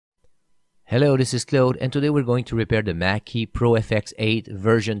Hello, this is Claude, and today we're going to repair the Mackie ProFX 8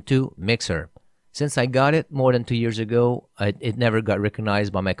 version 2 mixer. Since I got it more than 2 years ago, it never got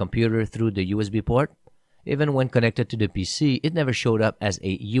recognized by my computer through the USB port. Even when connected to the PC, it never showed up as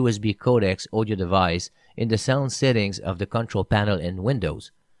a USB codecs audio device in the sound settings of the control panel in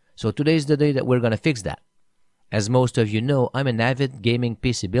Windows. So today's the day that we're going to fix that. As most of you know, I'm an avid gaming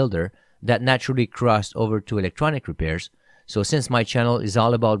PC builder that naturally crossed over to electronic repairs. So since my channel is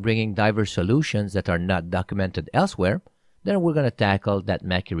all about bringing diverse solutions that are not documented elsewhere, then we're going to tackle that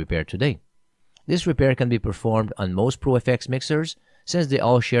Mackie repair today. This repair can be performed on most ProFX mixers since they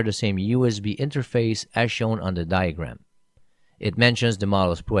all share the same USB interface as shown on the diagram. It mentions the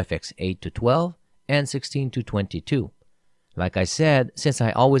models ProFX 8 to 12 and 16 to 22. Like I said, since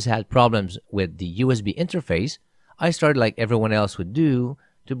I always had problems with the USB interface, I started like everyone else would do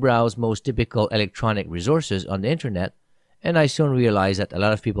to browse most typical electronic resources on the internet, and I soon realized that a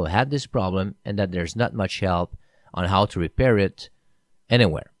lot of people had this problem and that there's not much help on how to repair it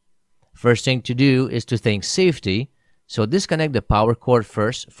anywhere. First thing to do is to think safety, so disconnect the power cord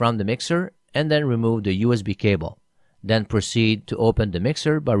first from the mixer and then remove the USB cable. Then proceed to open the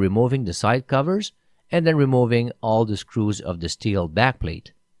mixer by removing the side covers and then removing all the screws of the steel backplate.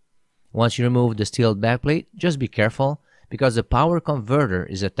 Once you remove the steel backplate, just be careful because the power converter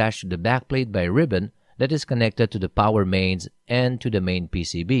is attached to the backplate by a ribbon that is connected to the power mains and to the main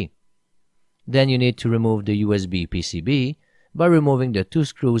PCB. Then you need to remove the USB PCB by removing the two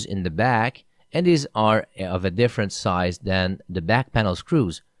screws in the back, and these are of a different size than the back panel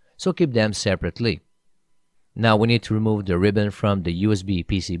screws, so keep them separately. Now we need to remove the ribbon from the USB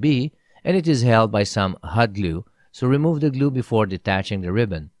PCB, and it is held by some hot glue, so remove the glue before detaching the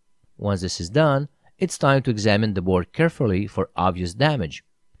ribbon. Once this is done, it's time to examine the board carefully for obvious damage.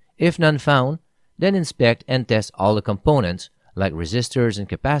 If none found, then inspect and test all the components like resistors and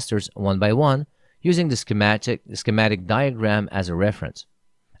capacitors one by one using the schematic diagram as a reference.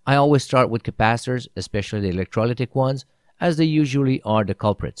 I always start with capacitors, especially the electrolytic ones, as they usually are the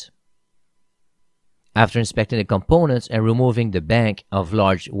culprits. After inspecting the components and removing the bank of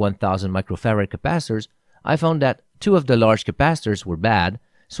large 1000 microfarad capacitors, I found that 2 of the large capacitors were bad,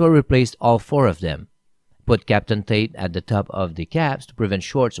 so I replaced all 4 of them. Put Kapton tape at the top of the caps to prevent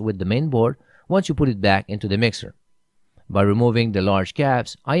shorts with the main board once you put it back into the mixer. By removing the large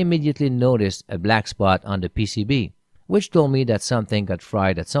caps, I immediately noticed a black spot on the PCB, which told me that something got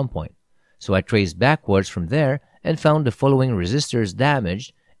fried at some point. So I traced backwards from there and found the following resistors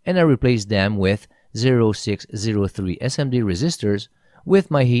damaged, and I replaced them with 0603 SMD resistors with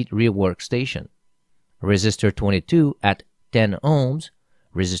my heat rework station. Resistor 22 at 10 ohms,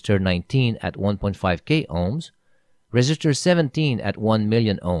 resistor 19 at 1.5k ohms, resistor 17 at 1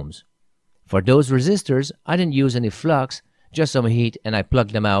 million ohms. For those resistors, I didn't use any flux, just some heat, and I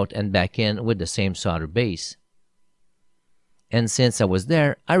plugged them out and back in with the same solder base. And since I was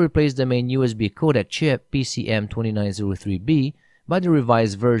there, I replaced the main USB codec chip PCM2903B by the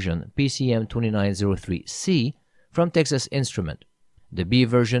revised version PCM2903C from Texas Instrument. The B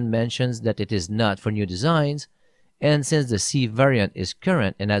version mentions that it is not for new designs, and since the C variant is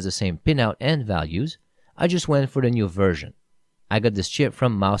current and has the same pinout and values, I just went for the new version. I got this chip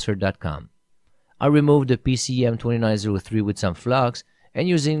from Mouser.com. I removed the PCM2903 with some flux, and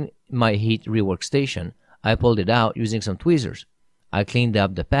using my heat rework station, I pulled it out using some tweezers. I cleaned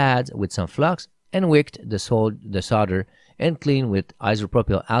up the pads with some flux and wicked the solder and cleaned with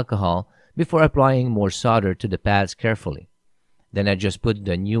isopropyl alcohol before applying more solder to the pads carefully. Then I just put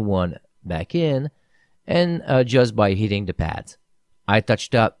the new one back in and just by heating the pads. I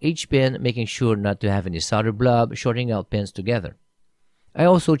touched up each pin, making sure not to have any solder blob shorting out pins together. I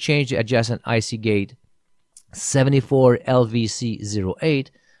also changed the adjacent IC gate 74LVC08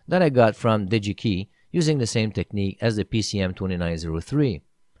 that I got from DigiKey using the same technique as the PCM2903.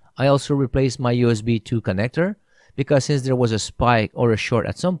 I also replaced my USB 2 connector because since there was a spike or a short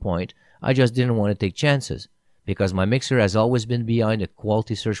at some point, I just didn't want to take chances. Because my mixer has always been behind a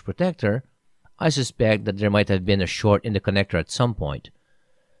quality surge protector, I suspect that there might have been a short in the connector at some point,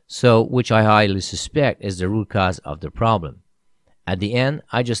 so which I highly suspect is the root cause of the problem. At the end,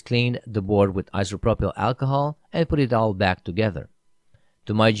 I just cleaned the board with isopropyl alcohol and put it all back together.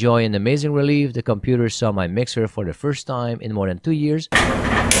 To my joy and amazing relief, the computer saw my mixer for the first time in more than 2 years,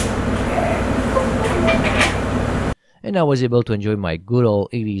 and I was able to enjoy my good old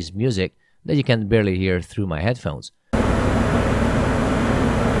 80s music that you can barely hear through my headphones.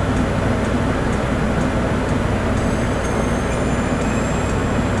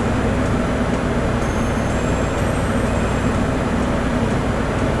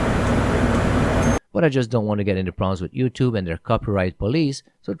 but I just don't want to get into problems with YouTube and their copyright police,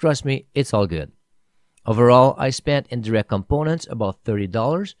 so trust me, it's all good. Overall, I spent in direct components about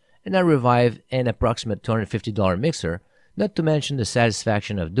 $30, and I revived an approximate $250 mixer, not to mention the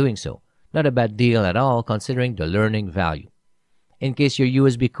satisfaction of doing so. Not a bad deal at all considering the learning value. In case your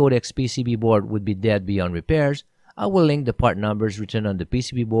USB Codecs PCB board would be dead beyond repairs, I will link the part numbers written on the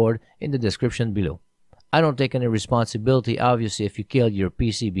PCB board in the description below. I don't take any responsibility obviously if you killed your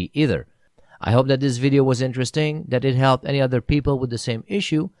PCB either. I hope that this video was interesting, that it helped any other people with the same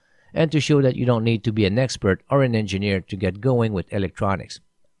issue, and to show that you don't need to be an expert or an engineer to get going with electronics.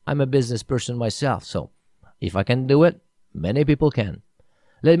 I'm a business person myself, so if I can do it, many people can.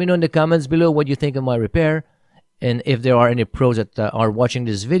 Let me know in the comments below what you think of my repair, and if there are any pros that are watching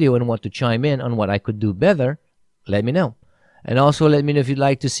this video and want to chime in on what I could do better, let me know. And also let me know if you'd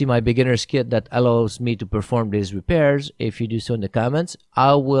like to see my beginner's kit that allows me to perform these repairs. If you do so in the comments,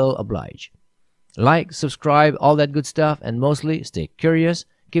 I will oblige. Like, subscribe, all that good stuff, and mostly stay curious,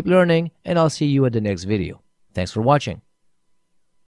 keep learning, and I'll see you at the next video. Thanks for watching.